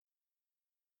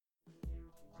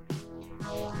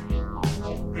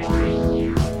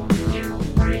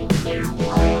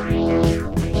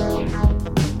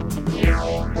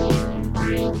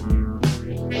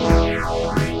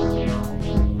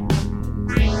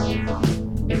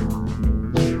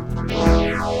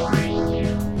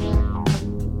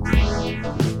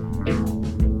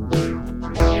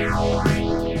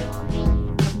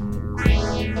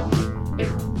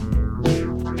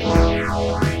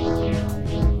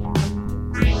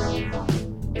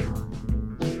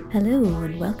Hello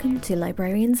and welcome to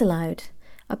Librarians Aloud,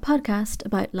 a podcast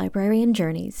about librarian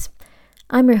journeys.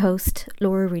 I'm your host,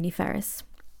 Laura Rooney-Ferris.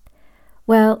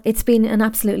 Well, it's been an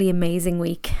absolutely amazing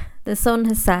week. The sun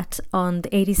has set on the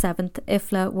 87th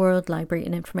IFLA World Library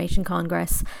and Information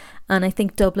Congress, and I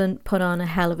think Dublin put on a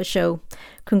hell of a show.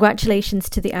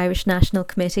 Congratulations to the Irish National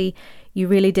Committee. You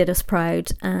really did us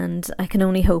proud, and I can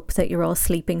only hope that you're all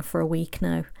sleeping for a week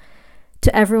now.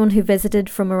 To everyone who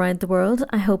visited from around the world,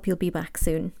 I hope you'll be back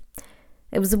soon.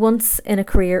 It was a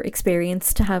once-in-a-career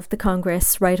experience to have the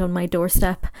Congress right on my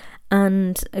doorstep,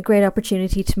 and a great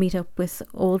opportunity to meet up with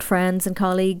old friends and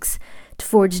colleagues, to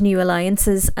forge new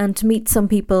alliances, and to meet some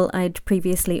people I'd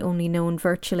previously only known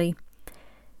virtually.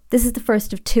 This is the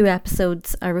first of 2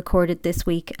 episodes I recorded this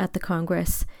week at the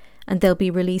Congress, and they'll be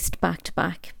released back to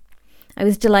back. I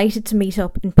was delighted to meet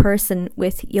up in person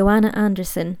with Joanna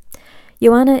Anderson.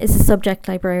 Joanna is a subject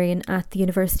librarian at the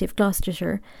University of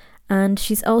Gloucestershire, and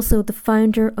she's also the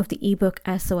founder of the eBook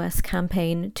SOS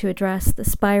campaign to address the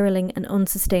spiralling and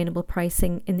unsustainable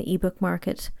pricing in the eBook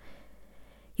market.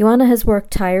 Joanna has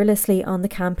worked tirelessly on the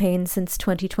campaign since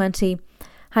 2020,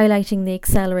 highlighting the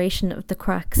acceleration of the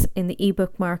cracks in the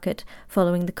eBook market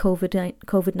following the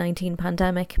COVID-19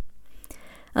 pandemic.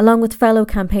 Along with fellow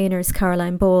campaigners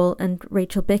Caroline Ball and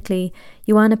Rachel Bickley,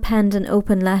 Joanna penned an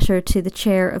open letter to the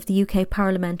chair of the UK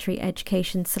Parliamentary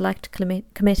Education Select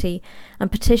Committee and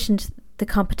petitioned the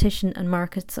Competition and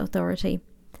Markets Authority.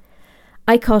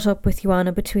 I caught up with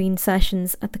Joanna between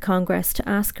sessions at the Congress to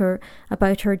ask her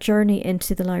about her journey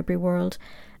into the library world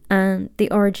and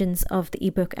the origins of the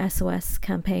eBook SOS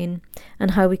campaign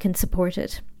and how we can support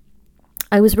it.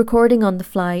 I was recording on the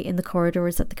fly in the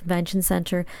corridors at the convention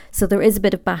centre, so there is a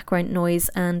bit of background noise,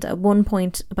 and at one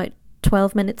point, about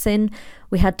 12 minutes in,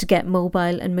 we had to get mobile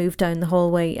and move down the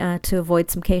hallway to avoid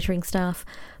some catering staff,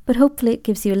 but hopefully it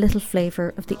gives you a little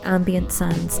flavour of the ambient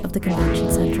sounds of the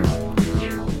convention centre.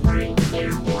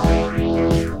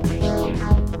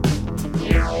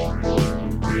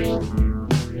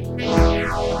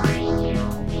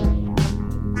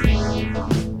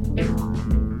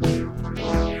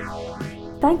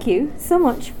 Thank you so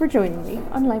much for joining me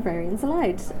on Librarians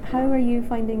Aloud. How are you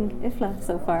finding IFLA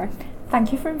so far?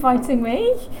 Thank you for inviting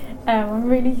me. I'm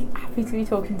really happy to be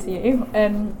talking to you.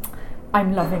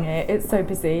 I'm loving it. It's so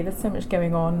busy. There's so much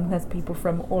going on. There's people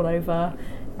from all over.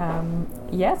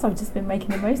 So I've just been making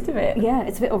the most of it. Yeah,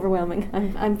 it's a bit overwhelming.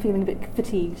 I'm feeling a bit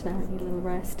fatigued now. I need a little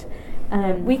rest.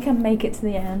 We can make it to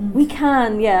the end. We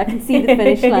can, yeah. I can see the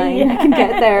finish line. Yeah. I can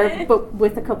get there, but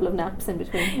with a couple of naps in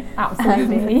between.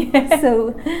 Absolutely.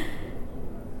 So,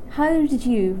 how did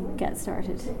you get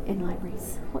started in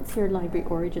libraries? What's your library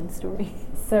origin story?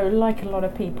 So, like a lot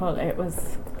of people, it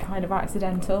was kind of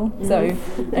accidental. So,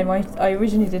 I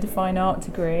originally did a fine art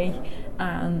degree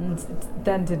and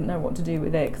then didn't know what to do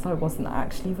with it because I wasn't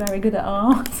actually very good at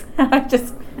art. I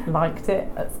just liked it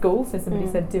at school, so somebody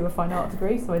said do a fine art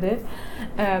degree, so I did.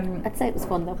 I'd say it was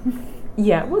fun though.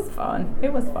 Yeah, it was fun.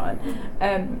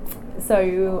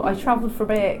 So I travelled for a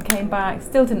bit, came back,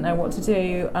 still didn't know what to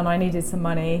do, and I needed some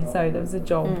money. So there was a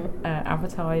job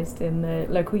advertised in the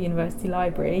local university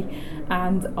library,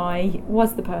 and I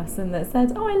was the person that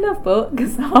said, "Oh, I love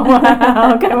books.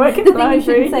 I'll go work in the library." You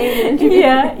shouldn't say in an interview.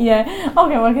 Yeah. I'll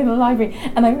go work in the library.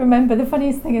 And I remember the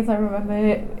funniest thing is I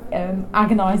remember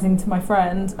agonising to my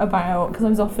friend about, because I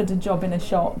was offered a job in a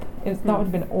shop. That would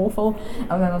have been awful.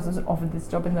 And then I was offered this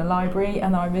job in the library,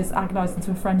 and I was agonising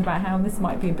to a friend about how this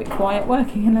might be a bit quiet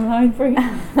working in a library.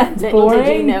 And little boring.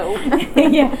 did you know.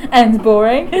 Yeah, and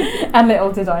boring. And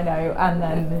little did I know. And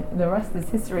then the rest is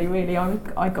history, really.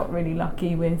 I got really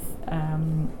lucky with,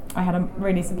 I had a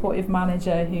really supportive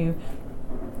manager who,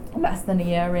 less than a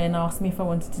year in, asked me if I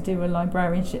wanted to do a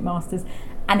librarianship masters.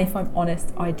 And if I'm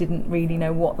honest, I didn't really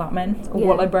know what that meant or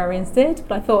what librarians did.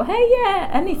 But I thought, hey,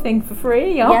 anything for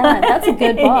free. Yeah, that's a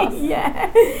good boss.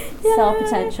 Yeah. Saw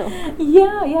potential.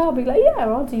 Yeah, I'll be like,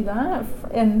 I'll do that.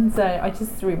 And I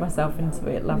just threw myself into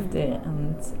it, loved it.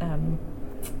 And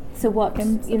so what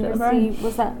university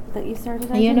was that you started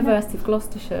at? The University of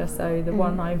Gloucestershire, so the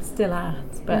one I'm still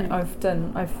at. But I've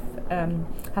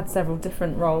had several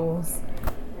different roles.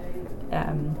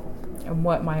 And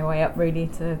work my way up really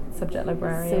to subject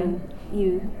librarian. So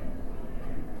you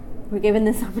were given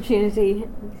this opportunity.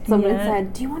 Someone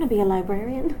said, "Do you want to be a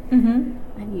librarian?"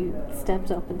 And you stepped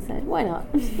up and said, "Why not?"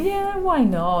 Yeah, why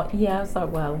not? Yeah, I was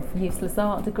like, well, useless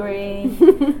art degree.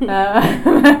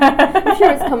 I'm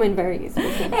sure it's come in very useful.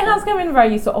 It has come in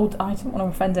very useful. I don't want to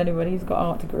offend anybody who's got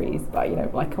art degrees, but I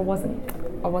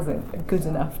wasn't good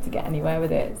enough to get anywhere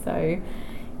with it. So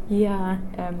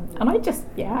and I just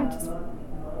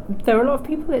there were a lot of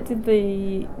people that did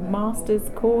the master's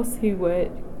course who were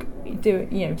do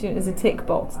it as a tick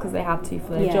box because they had to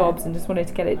for their jobs and just wanted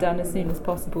to get it done as soon as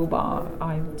possible. But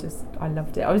I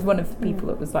loved it. I was one of the people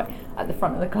that was like at the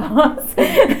front of the class,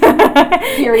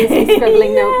 furiously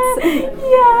scribbling notes.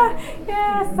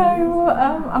 Yeah. So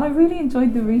and I really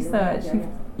enjoyed the research.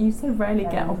 You so rarely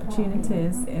get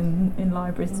opportunities in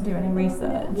libraries to do any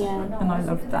research, and I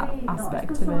loved that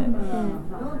aspect of it.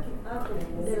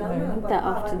 So. That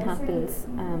often happens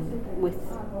with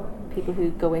people who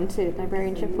go into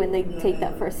librarianship. When they take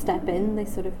that first step in, they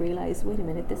sort of realise, wait a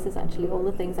minute, this is actually all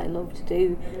the things I love to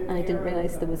do, and I didn't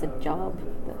realise there was a job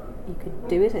that you could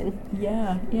do it in.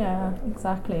 Yeah,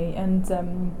 exactly. And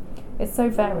it's so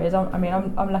varied.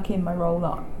 I'm lucky in my role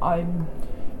that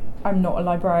I'm not a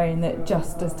librarian that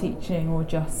just does teaching or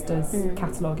just does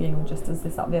cataloguing or just does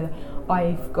this, that, the other.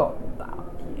 I've got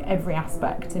every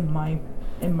aspect in my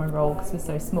role because we're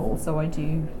so small. So I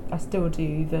still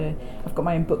do I've got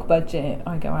my own book budget.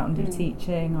 I go out and do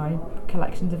teaching,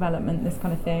 collection development, this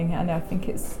kind of thing. And I think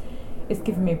it's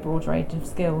given me a broad range of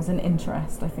skills and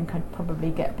interest. I think I'd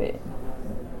probably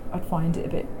I'd find it a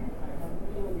bit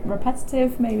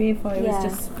repetitive maybe if I was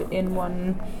just in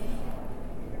one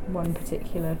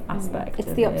particular aspect.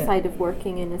 It's the upside of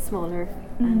working in a smaller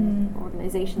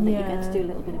organisation that you get to do a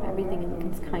little bit of everything and you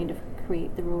can kind of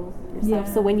create the role yourself.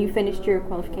 So when you finished your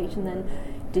qualification then,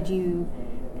 did you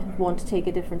want to take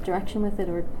a different direction with it,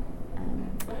 or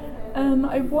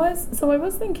I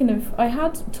was thinking of, I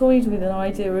had toyed with an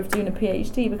idea of doing a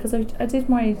PhD because I did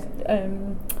my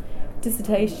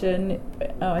dissertation,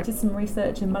 I did some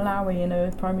research in Malawi in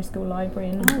a primary school library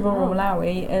in rural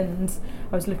Malawi, and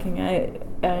I was looking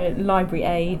at library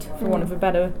aid, for want of a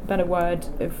better word,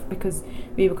 because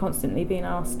we were constantly being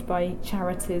asked by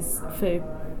charities for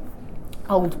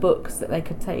old books that they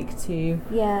could take to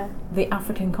the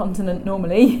African continent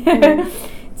normally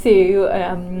to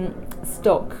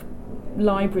stock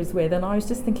libraries with, and I was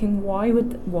just thinking, why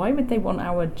would they want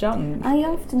our junk? I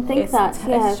often think that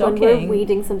when we're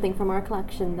reading something from our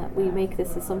collection, that we make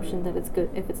this assumption that it's good.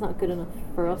 If it's not good enough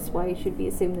for us, why should we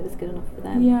assume that it's good enough for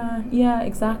them? Yeah,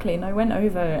 exactly. And I went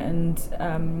over, and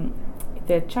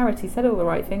the charity said all the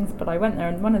right things, but I went there,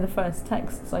 and one of the first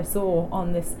texts I saw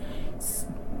on this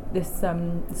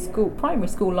primary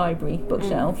school library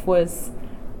bookshelf was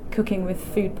cooking with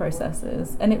food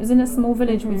processors, and it was in a small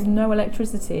village with no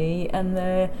electricity, and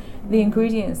the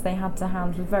ingredients they had to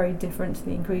hand were very different to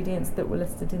the ingredients that were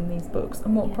listed in these books.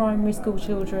 And what primary school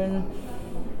children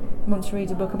want to read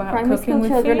a book about primary cooking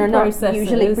with food processors? Primary school children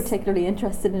are not usually particularly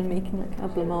interested in making like a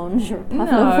blancmange or a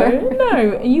pavlova.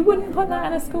 No, you wouldn't put that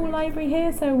in a school library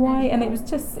here, so why? And it was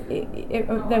just there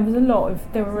were a lot of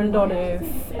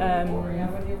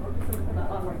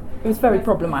it was very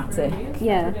problematic.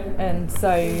 Yeah. And so,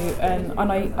 and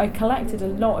I collected a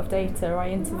lot of data. I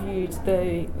interviewed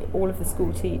all of the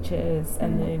school teachers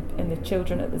and the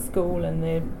children at the school and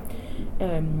the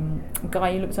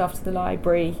guy who looked after the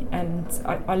library, and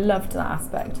I loved that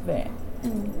aspect of it.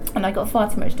 And I got far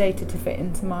too much data to fit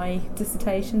into my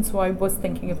dissertation, so I was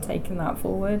thinking of taking that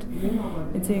forward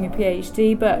and doing a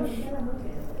PhD, but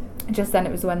just then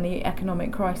it was when the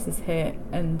economic crisis hit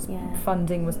and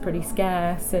funding was pretty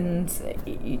scarce, and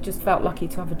you just felt lucky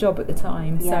to have a job at the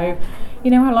time. So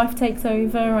you know how life takes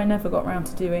over. I never got around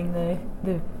to doing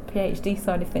the PhD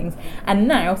side of things, and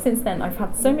now since then I've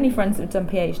had so many friends that have done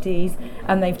PhDs,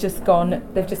 and they've just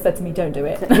said to me, don't do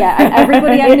it.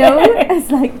 Everybody I know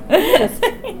is like, just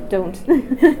don't do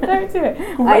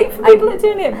it. Great for people that are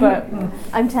doing it, but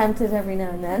I'm tempted every now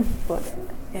and then, but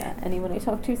anyone I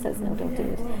talk to says no, don't do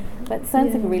it. But it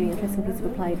sounds like a really interesting piece of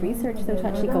applied research, though, to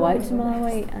actually go out to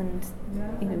Malawi, and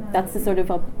that's the sort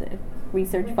of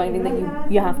research finding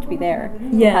that you have to be there.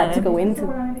 You had to go in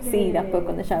to see that book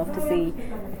on the shelf to see,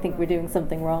 I think we're doing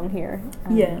something wrong here.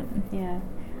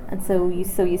 And so you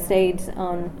stayed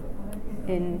on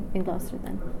in Gloucester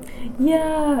then.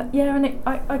 And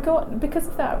I got, because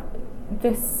of that,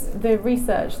 the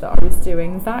research that I was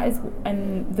doing, that is,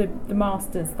 and the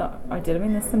masters that I did. I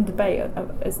mean, there's some debate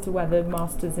as to whether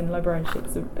masters in librarianship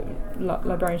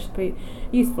be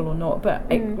useful or not, but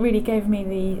it really gave me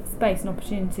the space and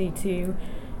opportunity to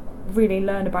really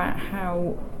learn about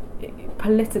how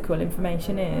political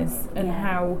information is, and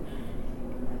how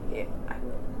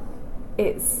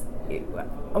it's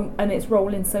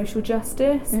role in social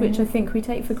justice, which I think we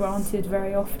take for granted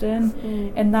very often,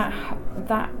 and that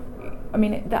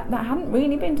hadn't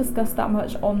really been discussed that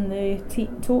much on the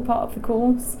taught part of the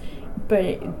course,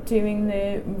 but doing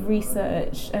the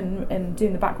research and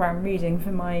doing the background reading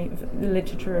for my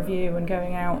literature review and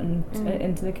going out and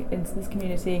into this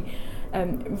community,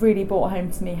 really brought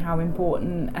home to me how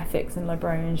important ethics and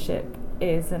librarianship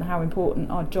is, and how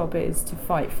important our job is to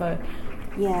fight for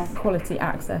quality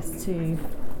access to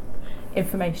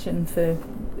information for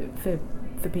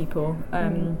people.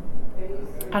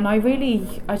 And I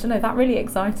don't know, that really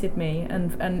excited me,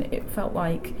 and it felt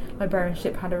like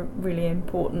librarianship had a really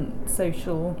important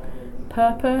social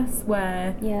purpose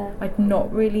where I'd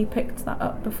not really picked that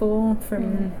up before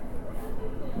from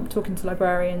talking to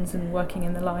librarians and working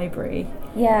in the library.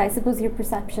 Yeah, I suppose your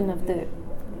perception of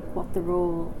what the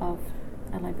role of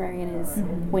a librarian is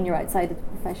when you're outside of the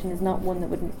profession is not one that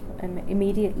would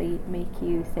immediately make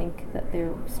you think that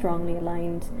they're strongly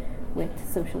aligned with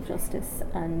social justice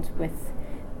and with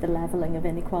the levelling of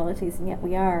inequalities, and yet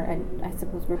we are, and I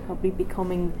suppose we're probably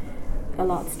becoming a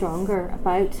lot stronger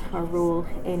about our role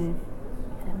in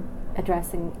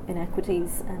addressing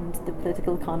inequities and the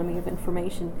political economy of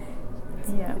information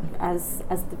as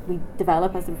we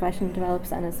develop, as the profession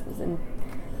develops, and as in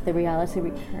the reality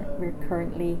we're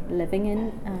currently living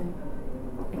in,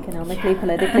 economically,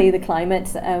 politically, the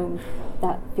climate,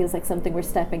 that feels like something we're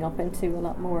stepping up into a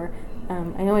lot more.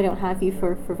 I know I don't have you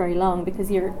for very long because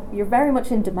you're very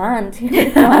much in demand. You're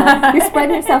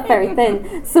spreading yourself very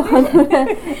thin. So I'm going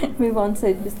to move on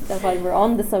to just while we're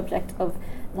on the subject of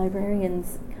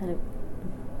librarians kind of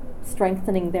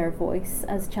strengthening their voice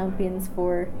as champions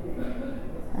for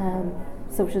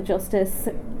social justice,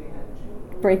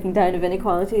 breaking down of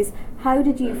inequalities. How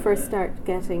did you first start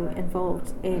getting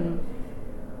involved in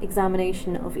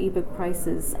examination of ebook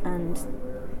prices and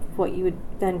what you would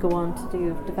then go on to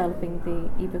do of developing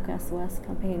the ebook SOS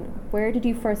campaign? Where did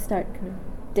you first start kind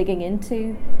of digging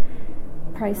into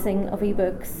pricing of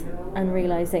ebooks and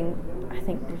realising, I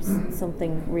think there's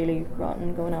something really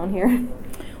rotten going on here?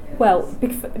 Well,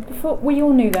 before we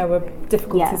all knew there were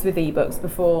difficulties with ebooks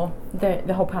before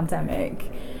the whole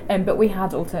pandemic, but we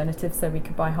had alternatives, so we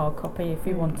could buy hard copy if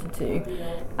we wanted to,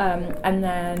 and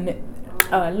then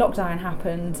lockdown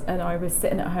happened, and I was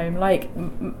sitting at home like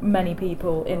many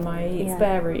people in my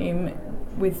spare room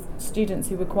with students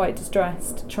who were quite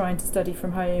distressed, trying to study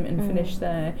from home and finish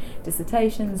their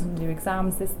dissertations and do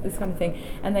exams, this kind of thing,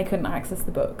 and they couldn't access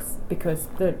the books because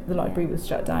the library was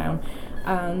shut down.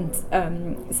 And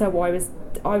so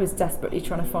I was desperately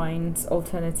trying to find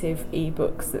alternative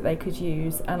ebooks that they could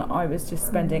use, and I was just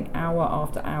spending hour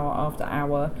after hour after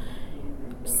hour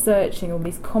searching all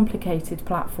these complicated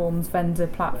platforms, vendor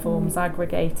platforms,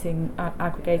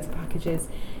 aggregator packages,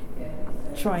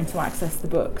 trying to access the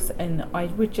books, and I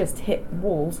would just hit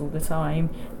walls all the time.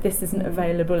 This isn't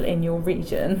available in your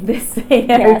region. This,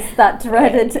 yes, that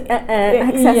dreaded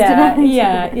access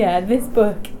to this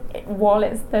book, while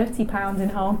it's £30 in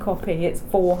hard copy, it's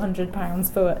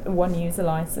 £400 for one user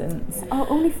license. Oh,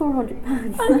 only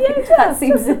 £400. That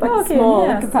seems a bit small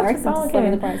in comparison to some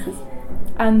of the prices.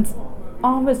 And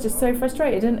I was just so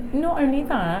frustrated, and not only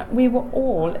that, we were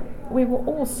all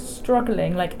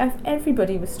struggling. Like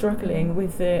everybody was struggling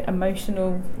with the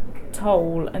emotional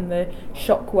toll and the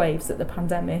shock waves that the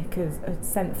pandemic has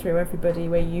sent through everybody.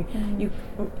 Where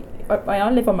I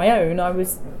live on my own. I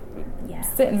was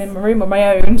sitting in my room on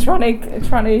my own, trying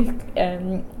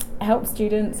to help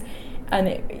students, and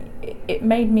it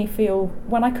made me feel,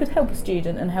 when I could help a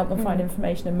student and help them find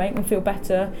information and make them feel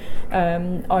better,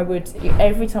 I would,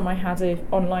 every time I had an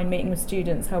online meeting with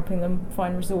students helping them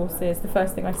find resources, the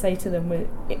first thing I'd say to them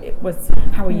was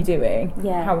how are you doing?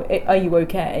 How are you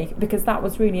okay? Because that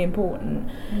was really important,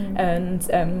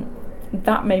 and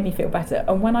that made me feel better.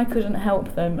 And when I couldn't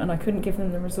help them and I couldn't give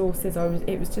them the resources,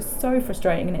 it was just so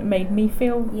frustrating, and it made me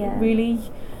feel really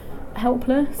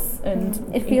helpless,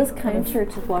 and it feels counter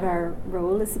to what our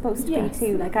role is supposed to be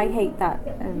too. Like, I hate that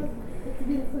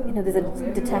there's a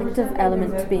detective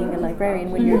element to being a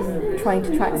librarian when you're trying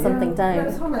to track something down,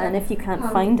 and if you can't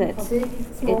find it,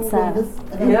 it's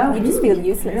you just feel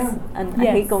useless, and I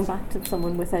hate going back to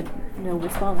someone with no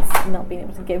response and not being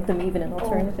able to give them even an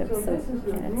alternative. So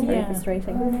it's very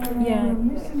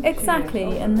frustrating.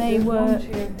 Exactly. And they were,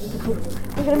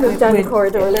 I'm going to move down the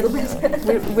corridor a little bit.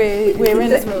 we're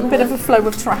in a bit of a flow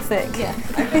of traffic.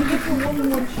 I think it's a one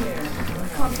more chair.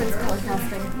 Conference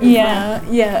podcasting.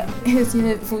 Here's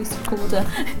your voice recorder.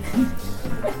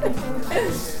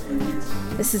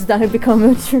 This has now become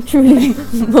a truly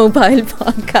mobile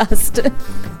podcast.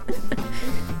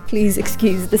 Please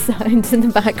excuse the sounds in the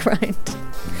background.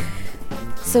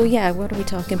 So what are we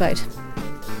talking about?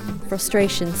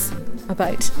 Frustrations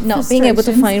about not being able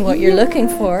to find what you're looking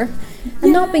for,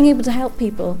 and not being able to help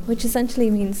people, which essentially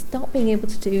means not being able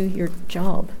to do your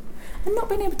job. And not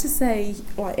being able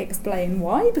to explain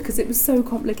why, because it was so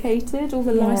complicated. All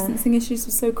the licensing issues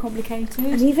were so complicated.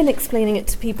 And even explaining it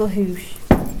to people who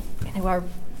our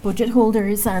budget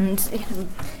holders and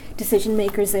decision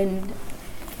makers in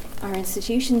our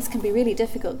institutions can be really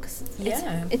difficult, because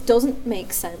it doesn't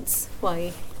make sense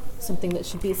why something that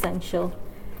should be essential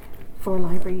for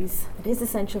libraries, it is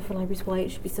essential for libraries, why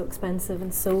it should be so expensive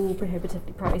and so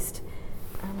prohibitively priced.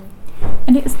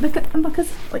 And it's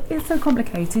because it's so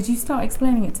complicated, you start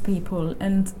explaining it to people,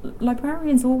 and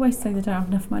librarians always say they don't have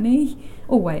enough money,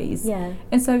 always. Yeah.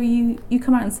 And so you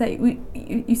come out and say,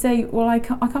 you say, well, I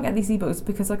can't get these ebooks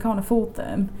because I can't afford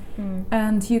them.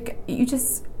 And you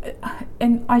just,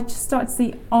 and I just start to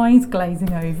see eyes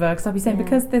glazing over, because I'll be saying,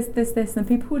 because this, and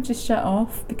people would just shut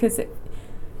off, because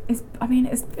it's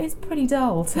pretty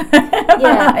dull to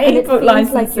and it feels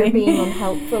licensing. like you're being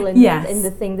unhelpful in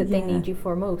the thing that they need you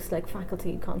for most. Like,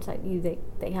 faculty contact you,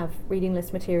 they have reading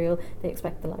list material, they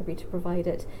expect the library to provide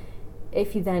it.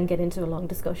 If you then get into a long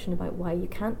discussion about why you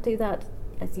can't do that,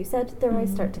 as you said, their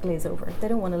eyes start to glaze over. They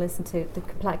don't want to listen to the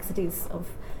complexities of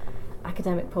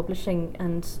academic publishing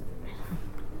and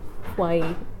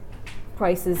why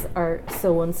prices are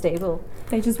so unstable.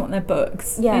 They just want their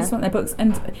books. Yeah. They just want their books.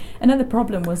 And another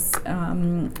problem was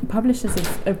publishers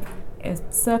are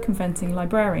circumventing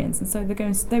librarians, and so they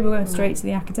were going straight to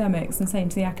the academics and saying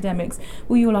to the academics,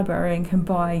 well, your librarian can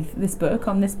buy this book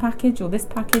on this package or this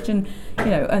package, and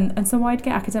and so I'd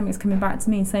get academics coming back to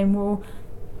me and saying, well,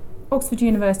 Oxford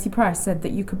University Press said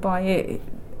that you could buy it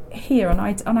here, and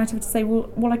I'd have to say,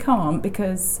 well, I can't,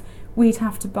 because we'd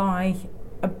have to buy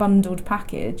a bundled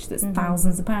package that's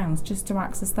thousands of pounds just to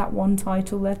access that one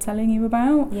title they're telling you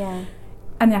about. Yeah.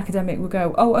 And the academic will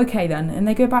go, oh, okay then, and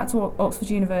they go back to Oxford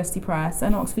University Press,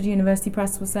 and Oxford University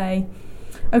Press will say,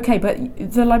 okay, but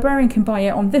the librarian can buy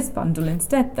it on this bundle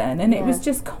instead then. And it was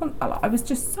just I was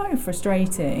just so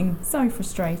frustrating.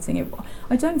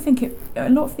 I don't think a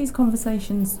lot of these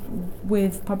conversations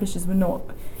with publishers were not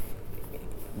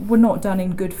done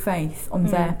in good faith on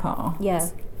their part. Yeah.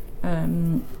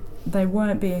 They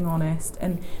weren't being honest,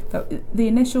 and the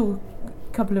initial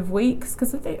couple of weeks,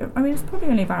 because it was probably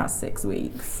only about 6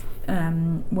 weeks,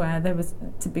 where there was,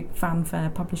 to big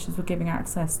fanfare, publishers were giving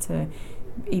access to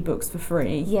ebooks for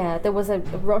free. Yeah, there was a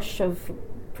rush of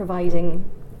providing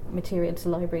material to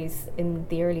libraries in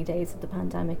the early days of the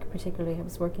pandemic. Particularly, I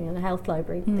was working in a health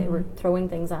library. They were throwing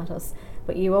things at us,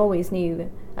 but you always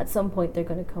knew at some point they're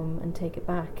going to come and take it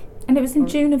back. And it was in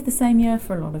June of the same year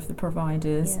for a lot of the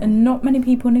providers, and not many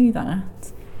people knew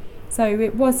that. So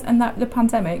it was, and that the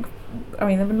pandemic, there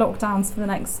were lockdowns for the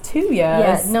next 2 years.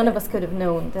 Yeah, none of us could have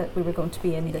known that we were going to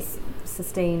be in this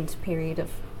sustained period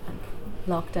of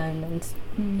lockdown and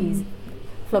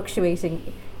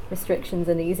fluctuating restrictions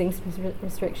and easing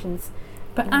restrictions.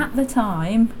 But at the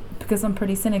time, because I'm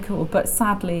pretty cynical, but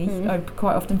sadly I've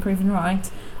quite often proven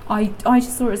right, I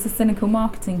just saw it as a cynical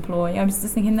marketing ploy. I was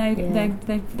just thinking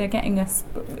they're getting us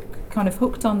kind of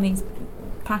hooked on these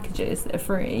packages that are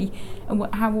free, and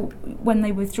when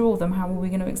they withdraw them, how are we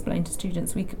going to explain to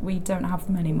students we don't have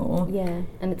them anymore? Yeah,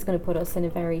 and it's going to put us in a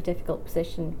very difficult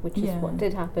position, which is what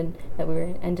did happen, that we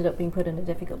ended up being put in a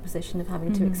difficult position of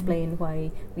having to explain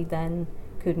why we then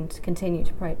couldn't continue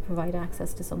to provide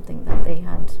access to something that they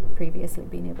had previously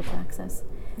been able to access.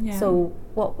 Yeah. So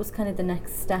what was kind of the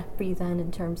next step for you then,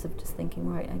 in terms of just thinking,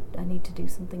 right, I need to do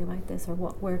something about this, or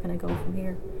where can I go from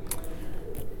here?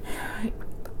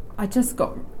 I just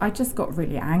got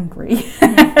really angry.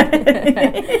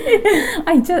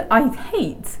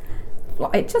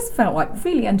 It just felt like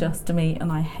really unjust to me,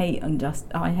 and I hate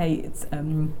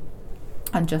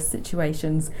unjust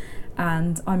situations,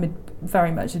 and I'm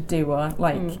very much a doer.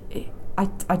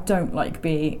 I don't like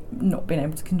not being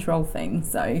able to control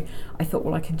things, so I thought,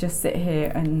 well, I could just sit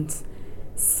here and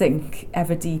sink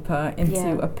ever deeper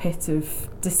into a pit of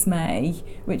dismay,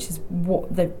 which is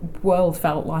what the world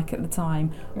felt like at the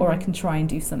time, or I can try and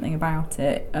do something about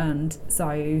it. And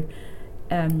so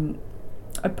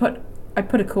I put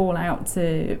a call out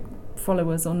to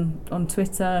followers on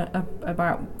Twitter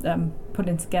about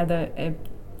putting together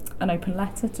an open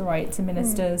letter to write to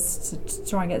ministers to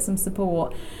try and get some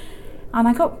support. And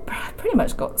I pretty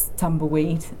much got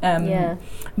tumbleweed.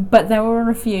 But there were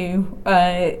a few.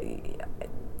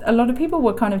 A lot of people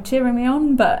were kind of cheering me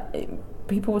on, but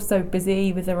people were so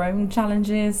busy with their own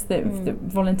challenges that the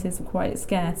volunteers were quite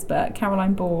scarce. But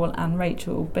Caroline Ball and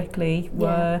Rachel Bickley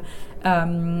were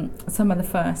some of the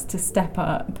first to step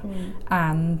up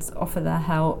and offer their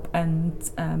help, and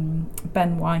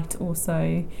Ben White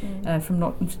also from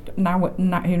who's now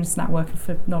working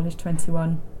for Knowledge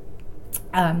 21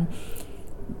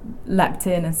 leapt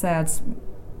in and said,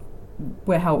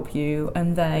 we'll help you,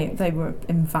 and they were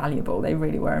invaluable. They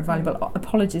really were invaluable.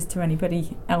 Apologies to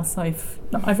anybody else I've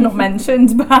not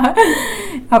mentioned, but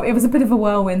it was a bit of a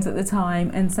whirlwind at the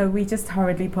time, and so we just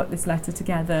hurriedly put this letter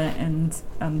together and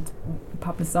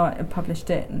published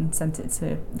it and sent it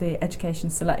to the Education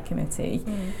Select Committee.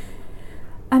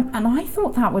 And I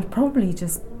thought that would probably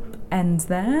just end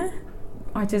there.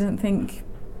 I didn't think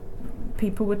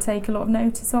people would take a lot of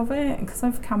notice of it, because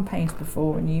I've campaigned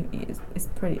before, and it's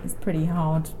pretty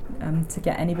hard to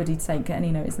get anybody to take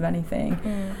any notice of anything.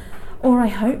 Or I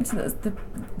hoped that the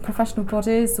professional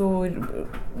bodies or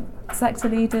sector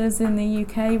leaders in the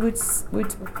UK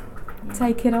would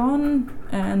take it on,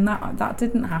 and that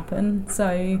didn't happen.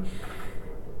 So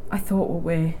I thought,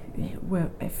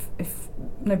 well, if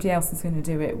nobody else is going to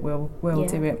do it, we'll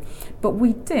do it. But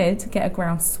we did get a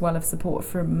groundswell of support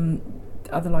from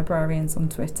other librarians on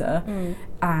Twitter,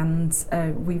 and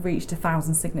we reached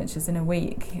 1,000 signatures in a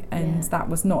week, and that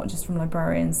was not just from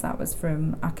librarians, that was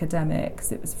from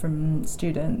academics, it was from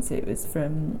students, it was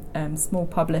from small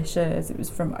publishers, it was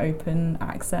from open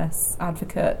access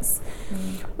advocates,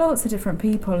 lots of different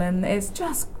people, and it's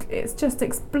just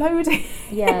exploded.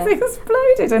 It's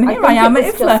exploded, and here I am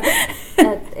at IFLA.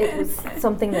 It was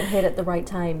something that hit at the right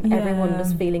time. Everyone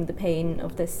was feeling the pain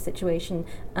of this situation,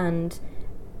 and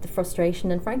the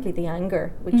frustration, and frankly the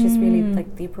anger, which is really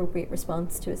like the appropriate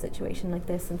response to a situation like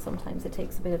this, and sometimes it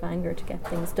takes a bit of anger to get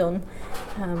things done.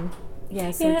 So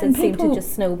it did seem to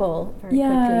just snowball very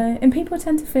quickly. And people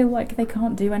tend to feel like they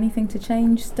can't do anything to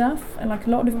change stuff, and like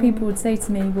a lot of people would say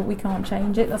to me, well, we can't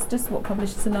change it, that's just what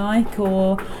publishers are like.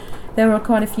 Or there are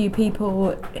quite a few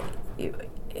people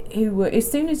who were,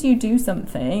 as soon as you do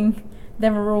something,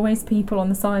 there are always people on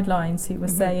the sidelines who were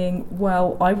saying,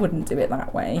 well, I wouldn't do it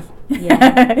that way.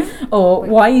 Or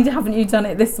why haven't you done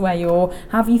it this way? Or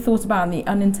have you thought about the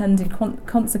unintended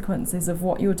consequences of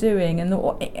what you're doing?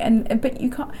 But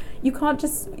you can't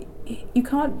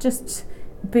just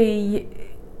be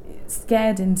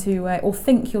scared into or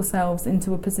think yourselves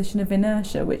into a position of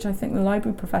inertia, which I think the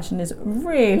library profession is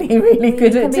really, really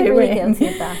good at doing. Really guilty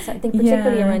of that. I think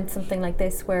particularly around something like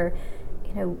this, where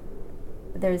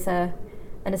there's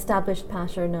an established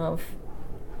pattern of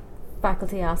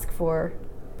faculty ask for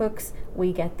books,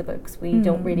 we get the books. We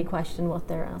don't really question what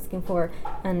they're asking for,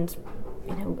 and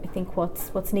I think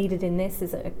what's needed in this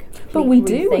is a complete But we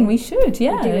do, and we should, we do,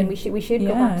 and we should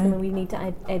go back to them, and we need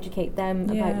to educate them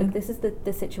about, look, this is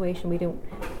the situation.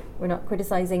 We're not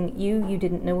criticising you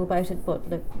didn't know about it, but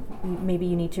look, maybe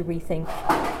you need to rethink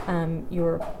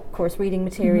your course reading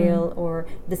material, or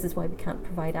this is why we can't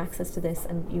provide access to this,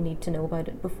 and you need to know about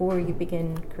it before you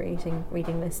begin creating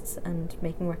reading lists and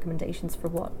making recommendations for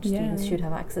what students should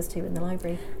have access to in the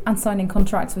library. And signing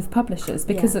contracts with publishers,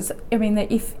 because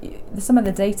if some of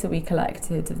the data we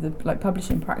collected of the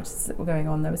publishing practices that were going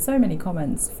on, there were so many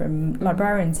comments from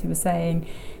librarians who were saying,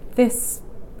 this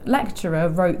lecturer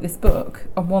wrote this book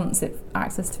and wants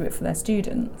access to it for their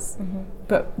students,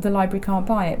 but the library can't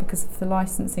buy it because of the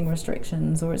licensing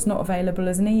restrictions, or it's not available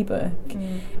as an ebook.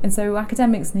 And so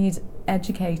academics need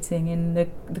educating in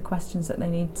the questions that they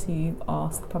need to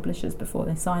ask publishers before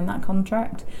they sign that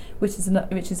contract, which is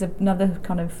another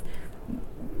kind of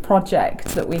project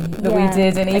that we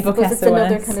did in ebook SOS. It's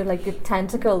another kind of like a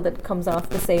tentacle that comes off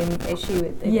the same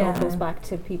issue. It all goes back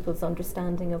to people's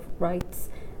understanding of rights,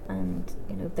 and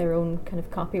their own kind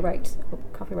of copyright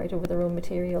over their own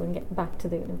material, and getting back to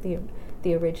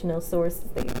the original source,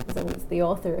 the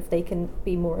author. If they can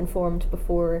be more informed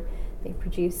before they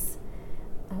produce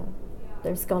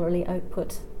their scholarly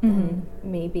output, then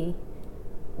maybe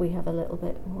we have a little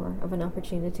bit more of an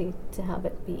opportunity to have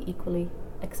it be equally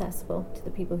accessible to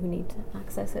the people who need to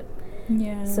access it.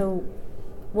 So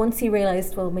once you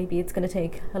realised, well, maybe it's going to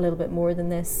take a little bit more than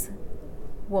this,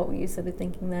 what were you sort of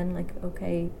thinking then? Like,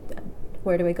 okay,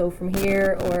 where do I go from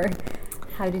here? Or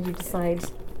how did you decide?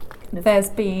 There's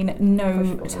been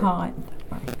no time.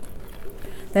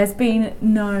 There's been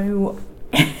no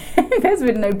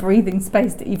breathing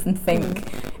space to even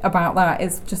think about that.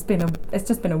 It's just been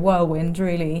a whirlwind,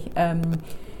 really.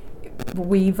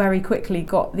 We very quickly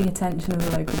got the attention of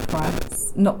the local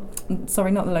press. Not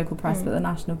the local press, but the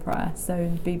national press.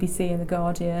 So BBC and The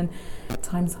Guardian,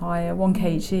 Times Higher,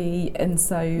 1KG, and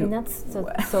so that's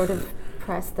the sort of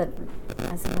press that,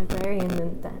 as a librarian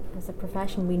and that as a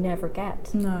profession, we never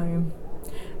get. No.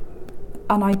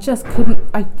 And I just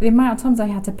couldn't. The amount of times I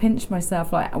had to pinch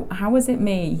myself, like, how is it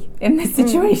me in this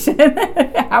situation?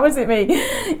 How is it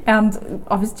me? And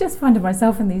I was just finding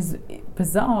myself in these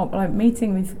bizarre,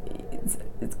 meeting with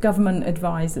government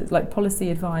advisors,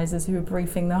 policy advisors who were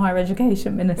briefing the higher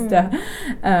education minister.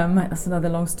 That's another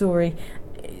long story.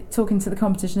 talking to the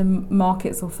Competition and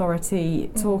Markets Authority,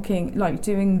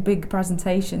 doing big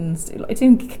presentations, like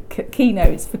doing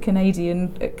keynotes for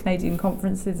Canadian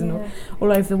conferences and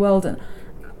all over the world, and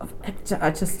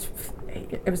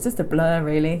it was just a blur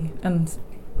really.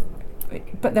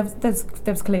 But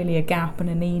there's clearly a gap and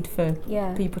a need for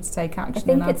people to take action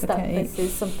and advocate. I think this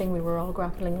is something we were all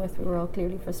grappling with. We were all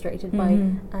clearly frustrated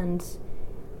by, and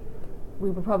we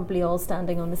were probably all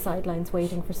standing on the sidelines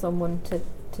waiting for someone to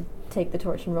take the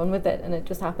torch and run with it, and it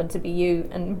just happened to be you,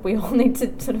 and we all need to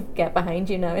sort of get behind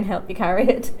you now and help you carry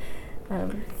it.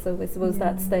 So I suppose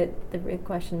that's the real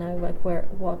question now, like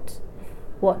what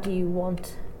do you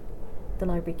want the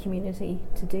library community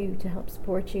to do to help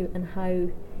support you, and how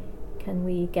can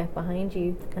we get behind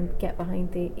you and get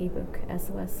behind the ebook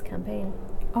SOS campaign?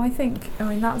 I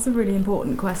mean that's a really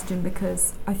important question,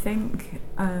 because I think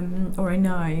I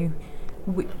know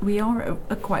we are at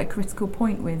a quite a critical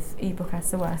point with ebook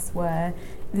SOS, where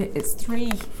it's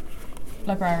 3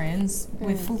 librarians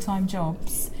with full-time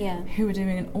jobs who are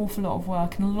doing an awful lot of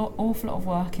work, and awful lot of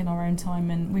work in our own time,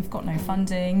 and we've got no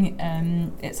funding.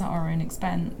 It's at our own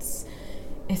expense.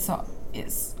 It's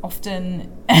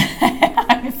often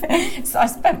I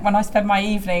spend my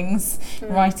evenings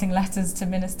writing letters to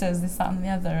ministers, this, that and the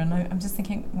other, and I'm just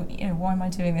thinking, why am I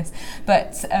doing this?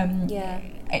 But and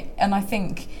I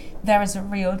think there is a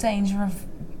real danger of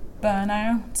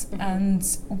burnout, and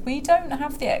we don't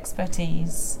have the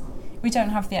expertise. We don't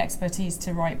have the expertise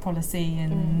to write policy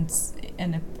and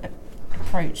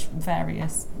approach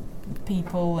various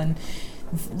people and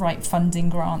write funding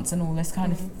grants and all this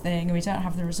kind of thing, and we don't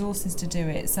have the resources to do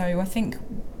it. So I think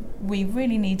we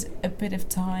really need a bit of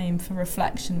time for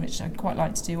reflection, which I'd quite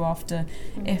like to do after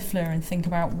IFLA, and think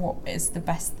about what is the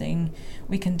best thing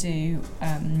we can do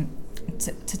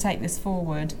to take this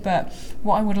forward. But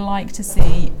what I would like to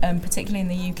see, particularly in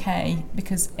the UK,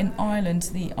 because in Ireland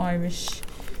the Irish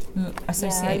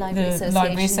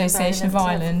Library Association of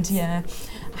Ireland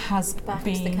has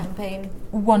been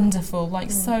wonderful,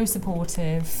 so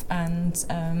supportive, and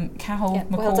Cathal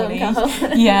Macaulay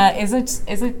is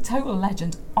a total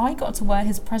legend. I got to wear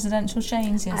his presidential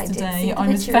chains yesterday. I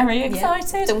was very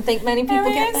excited. Don't think many people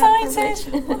get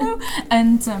that.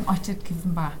 And I did give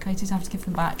them back. I did have to give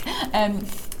them back.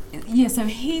 So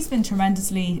he's been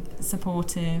tremendously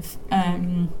supportive,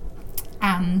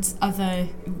 and other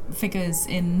figures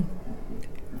in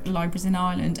libraries in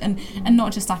Ireland, and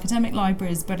not just academic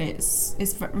libraries, but it's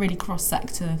really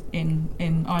cross-sector in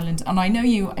Ireland. And I know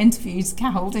you interviewed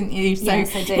Cathal, didn't you? So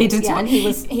yes, I did. And he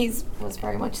was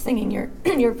very much singing your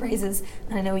praises.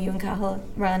 And I know you and Cathal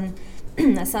ran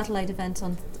a satellite event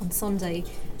on Sunday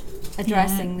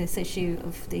addressing this issue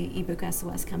of the ebook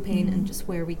SOS campaign and just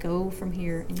where we go from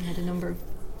here. And you had a number of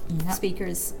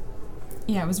speakers.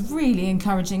 Yeah, it was really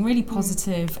encouraging, really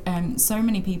positive. So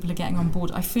many people are getting on board.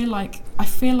 I feel like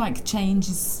change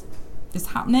is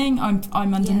happening.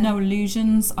 I'm under no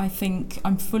illusions. I think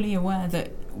I'm fully aware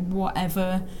that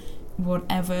whatever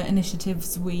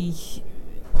initiatives we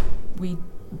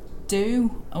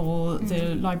do, or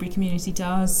the library community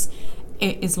does,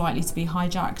 it is likely to be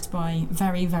hijacked by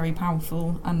very, very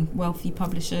powerful and wealthy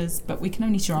publishers. But we can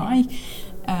only try.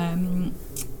 And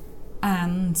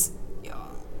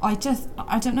I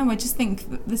don't know, I just think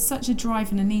that there's such a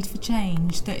drive and a need for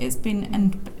change that it's been,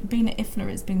 and being at IFLA,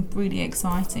 it's been really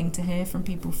exciting to hear from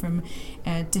people from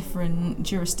different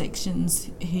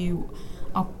jurisdictions who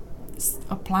are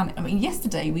planning. I mean,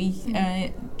 yesterday we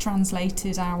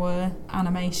translated our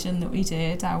animation that we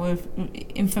did, our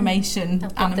information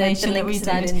animation that we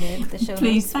did. In the show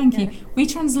Please, notes. Thank you. We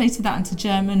translated that into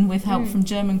German with help from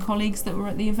German colleagues that were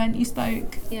at the event you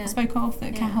spoke of,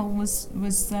 that Cathal was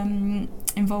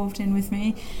involved in with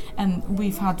me, and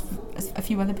we've had a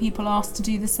few other people asked to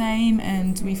do the same,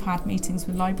 and we've had meetings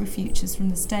with Library Futures from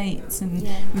the States and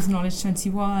with Knowledge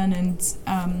 21 and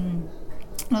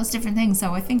lots of different things.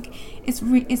 So I think it's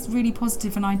really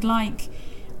positive, and I'd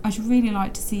really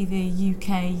like to see the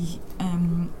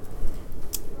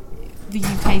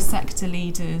UK sector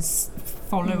leaders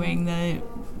following the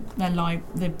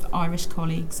Irish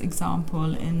colleagues'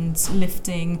 example and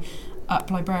lifting up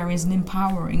librarians and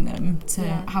empowering them to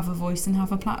have a voice and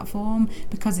have a platform,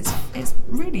 because it's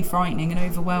really frightening and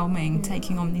overwhelming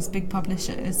taking on these big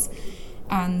publishers,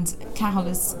 and Cathal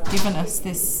has given us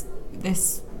this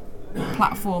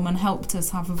platform and helped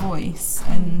us have a voice.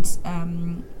 And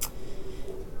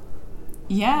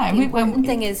the important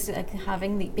thing is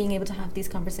being able to have these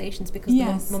conversations, because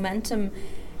the momentum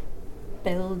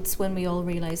builds when we all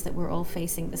realise that we're all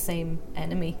facing the same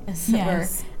enemy, as it were,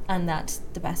 and that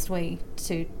the best way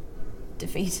to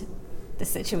defeat the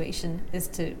situation is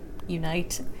to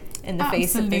unite in the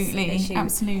face of this issue.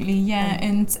 Absolutely, yeah.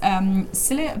 And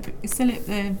CILIP,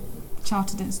 the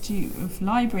Chartered Institute of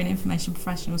Library and Information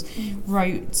Professionals,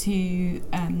 wrote to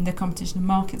the Competition and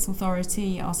Markets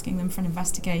Authority asking them for an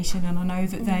investigation, and I know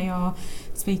that they are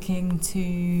speaking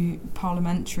to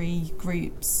parliamentary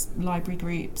groups, library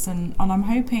groups, and I'm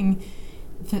hoping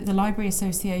that the library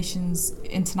associations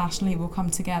internationally will come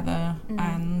together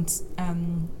and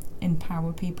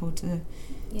empower people to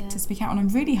speak out. And I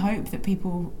really hope that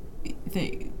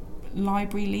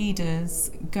library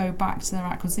leaders go back to their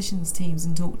acquisitions teams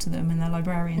and talk to them and their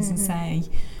librarians and say,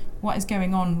 what is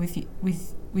going on with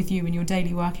you in your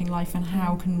daily working life, and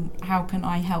how can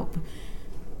I help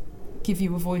give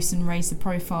you a voice and raise the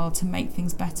profile to make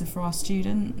things better for our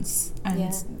students?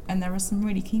 And there are some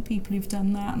really key people who've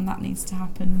done that, and that needs to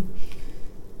happen.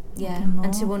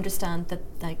 And to understand that,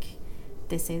 like,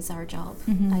 this is our job.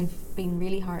 I've been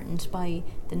really heartened by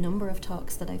the number of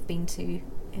talks that I've been to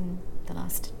in the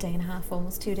last day and a half,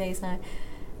 almost 2 days now,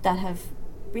 that have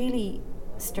really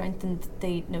strengthened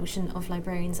the notion of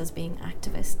librarians as being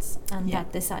activists, and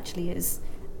that this actually is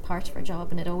part of our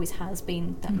job, and it always has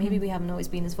been. That maybe we haven't always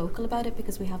been as vocal about it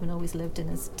because we haven't always lived in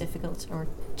as difficult or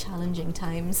challenging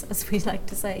times as we like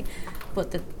to say,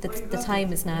 but the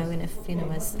time is now. And if, you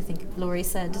know, as I think Laurie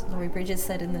Bridges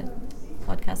said in the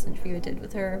podcast interview I did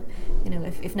with her, you know,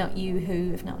 if not you,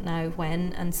 who? If not now,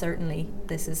 when? And certainly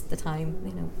this is the time.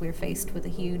 You know, we're faced with a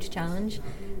huge challenge,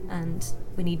 and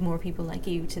we need more people like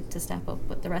you to step up,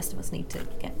 but the rest of us need to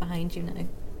get behind you now.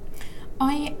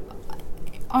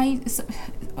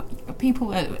 People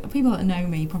that know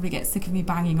me probably get sick of me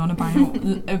banging on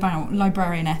about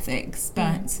librarian ethics,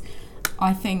 but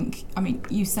I think, I mean,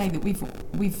 you say that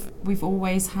we've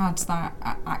always had that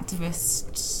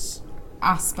activist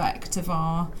aspect of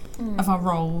our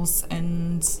roles,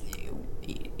 and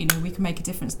you know, we can make a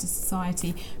difference to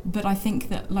society, but I think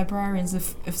that librarians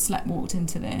have sleptwalked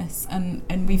into this,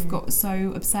 and we've got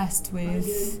so obsessed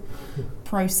with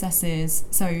processes,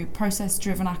 so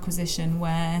process-driven acquisition,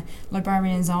 where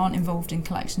librarians aren't involved in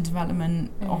collection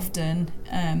development often.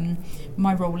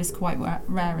 My role is quite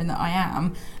rare in that I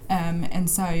am, and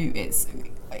so it's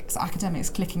academics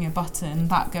clicking a button,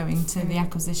 that going to the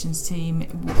acquisitions team,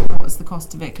 what's the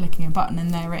cost of it, clicking a button,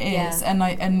 and there it is.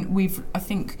 I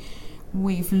think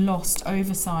we've lost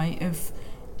oversight of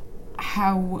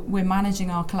how we're managing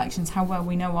our collections, how well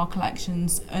we know our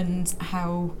collections, and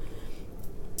how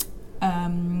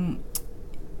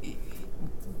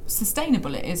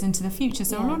sustainable it is into the future.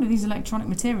 So a lot of these electronic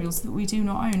materials that we do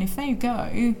not own, if they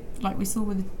go, like we saw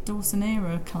with the Dawson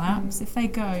Era collapse, if they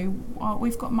go, well,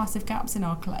 we've got massive gaps in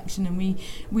our collection, and we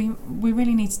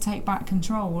really need to take back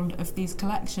control of these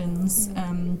collections,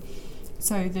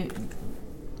 so that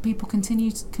people can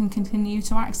continue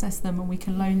to access them, and we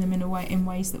can loan them in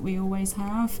ways that we always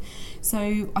have.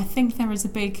 So I think there is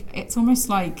it's almost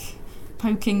like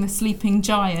poking the sleeping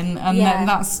giant, and then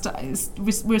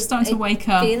we're starting to wake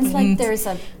up. It feels like there's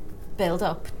a build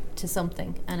up to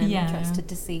something, and I'm interested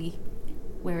to see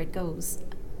where it goes.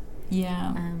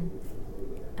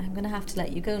 I'm going to have to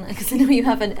let you go now because I know you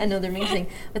have another meeting,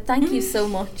 but thank you so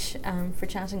much for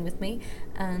chatting with me.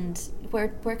 And where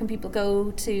can people go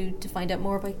to find out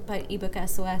more about eBook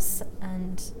SOS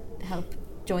and help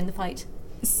join the fight?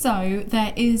 So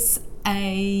there is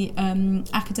a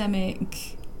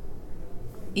academic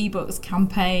ebooks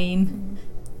campaign.org.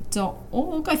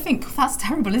 I think that's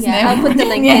terrible, isn't it? I'll put the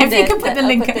link in if you could put the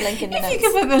link up. If you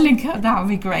could put the link up, that would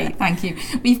be great. Thank you.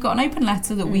 We've got an open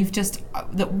letter that we've just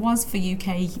that was for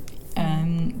UK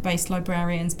based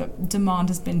librarians, but demand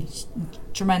has been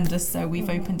tremendous, so we've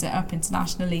opened it up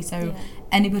internationally, so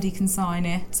anybody can sign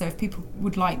it. So if people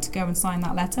would like to go and sign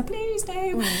that letter, please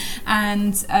do.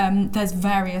 And there's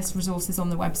various resources on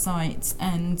the website,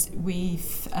 and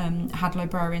we've had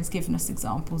librarians giving us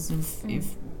examples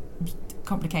of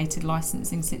complicated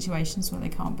licensing situations where they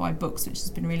can't buy books, which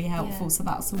has been really helpful. So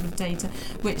that sort of data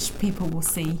which people will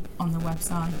see on the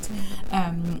website,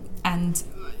 and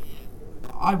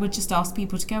I would just ask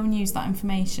people to go and use that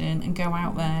information and go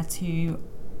out there to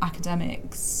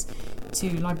academics,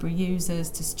 to library users,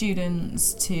 to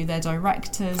students, to their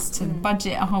directors, to the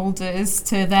budget holders,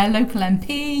 to their local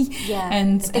MP.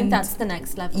 I think that's the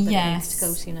next level that it needs to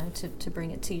go to now, to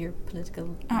bring it to your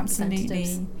political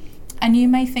representatives. And you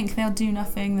may think they'll do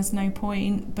nothing, there's no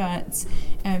point, but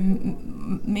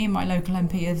me and my local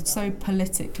MP are so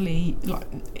politically,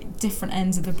 like, different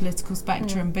ends of the political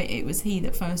spectrum, but it was he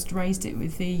that first raised it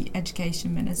with the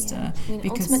education minister. I mean,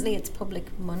 ultimately it's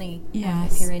public money.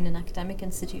 If you're in an academic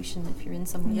institution, if you're in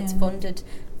somewhere that's funded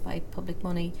by public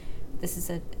money, this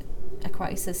is a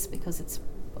crisis because it's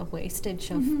of wastage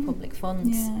of public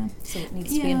funds. Yeah. So it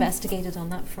needs to be investigated on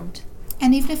that front.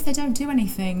 And even if they don't do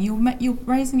anything, you're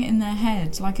raising it in their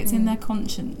head, like it's in their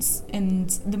conscience. And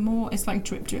the more it's like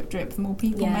drip, drip, drip, the more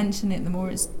people mention it, the more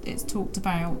it's talked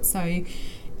about. So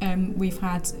we've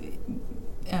had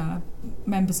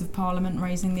members of Parliament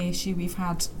raising the issue. We've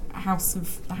had the House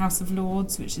of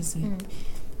Lords, which is a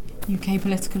UK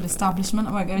political establishment.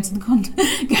 I won't go into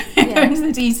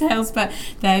the details, but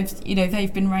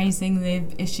they've been raising the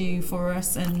issue for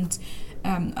us, and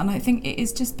I think it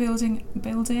is just building,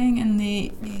 and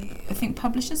I think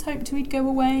publishers hoped we'd go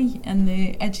away, and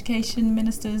the education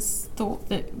ministers thought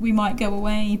that we might go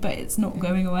away, but it's not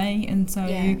going away, and so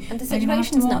and the they're going to have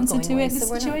to answer to away, it. The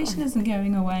situation isn't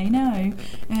going away, no,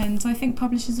 and I think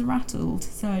publishers are rattled.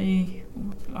 So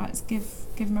let's give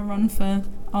them a run for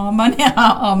our money.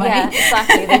 Yeah,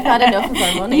 exactly. They've had enough of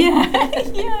our money.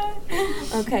 Yeah.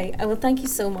 Okay, well, thank you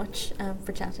so much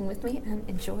for chatting with me, and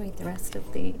enjoy the rest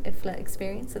of the IFLA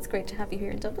experience. It's great to have you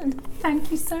here in Dublin. Thank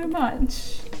you so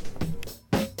much.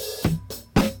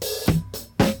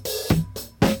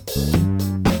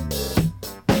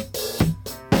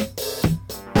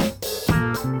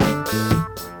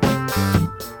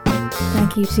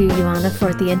 Thank you to Joanna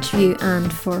for the interview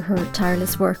and for her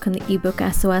tireless work on the ebook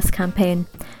SOS campaign,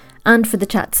 and for the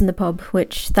chats in the pub,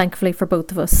 which thankfully for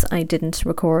both of us I didn't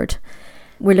record.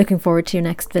 We're looking forward to your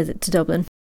next visit to Dublin.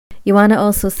 Joanna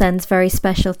also sends very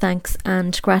special thanks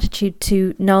and gratitude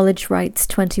to Knowledge Rights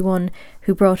 21,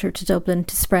 who brought her to Dublin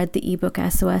to spread the ebook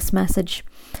SOS message.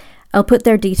 I'll put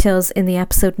their details in the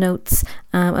episode notes,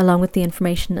 along with the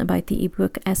information about the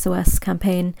ebook SOS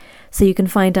campaign, so you can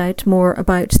find out more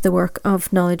about the work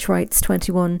of Knowledge Rights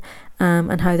 21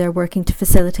 and how they're working to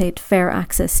facilitate fair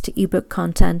access to ebook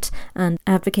content and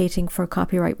advocating for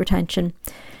copyright retention.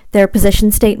 Their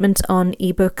position statement on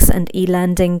ebooks and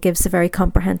e-lending gives a very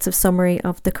comprehensive summary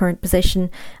of the current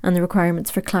position and the requirements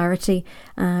for clarity,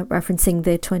 referencing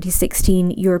the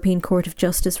 2016 European Court of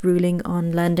Justice ruling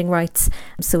on lending rights,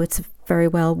 so it's very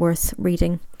well worth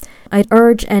reading. I'd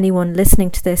urge anyone listening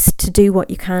to this to do what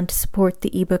you can to support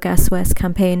the ebook SOS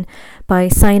campaign by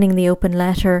signing the open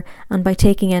letter and by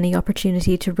taking any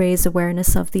opportunity to raise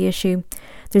awareness of the issue.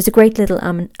 There's a great little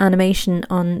animation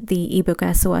on the ebook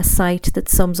SOS site that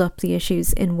sums up the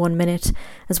issues in 1 minute,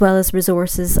 as well as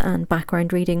resources and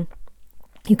background reading.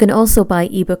 You can also buy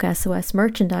ebook SOS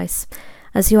merchandise.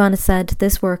 As Joanna said,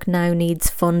 this work now needs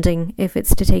funding if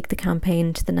it's to take the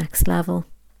campaign to the next level.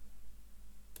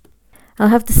 I'll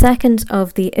have the second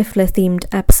of the IFLA themed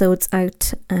episodes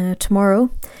out tomorrow.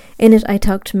 In it I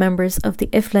talk to members of the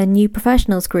IFLA New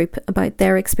Professionals group about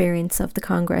their experience of the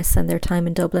Congress and their time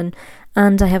in Dublin,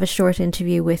 and I have a short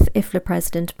interview with IFLA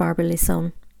President Barbara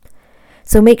Lisson.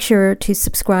 So make sure to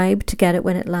subscribe to get it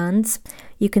when it lands.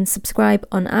 You can subscribe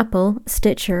on Apple,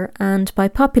 Stitcher, and by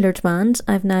popular demand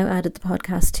I've now added the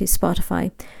podcast to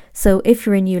Spotify. So if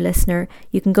you're a new listener,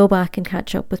 you can go back and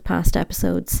catch up with past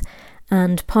episodes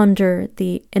and ponder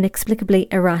the inexplicably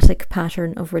erratic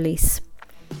pattern of release.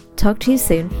 Talk to you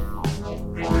soon.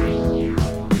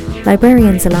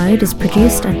 Librarians Aloud is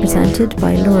produced and presented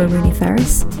by Laura Rooney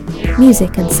Ferris.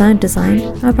 Music and sound design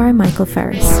are by Michael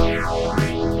Ferris.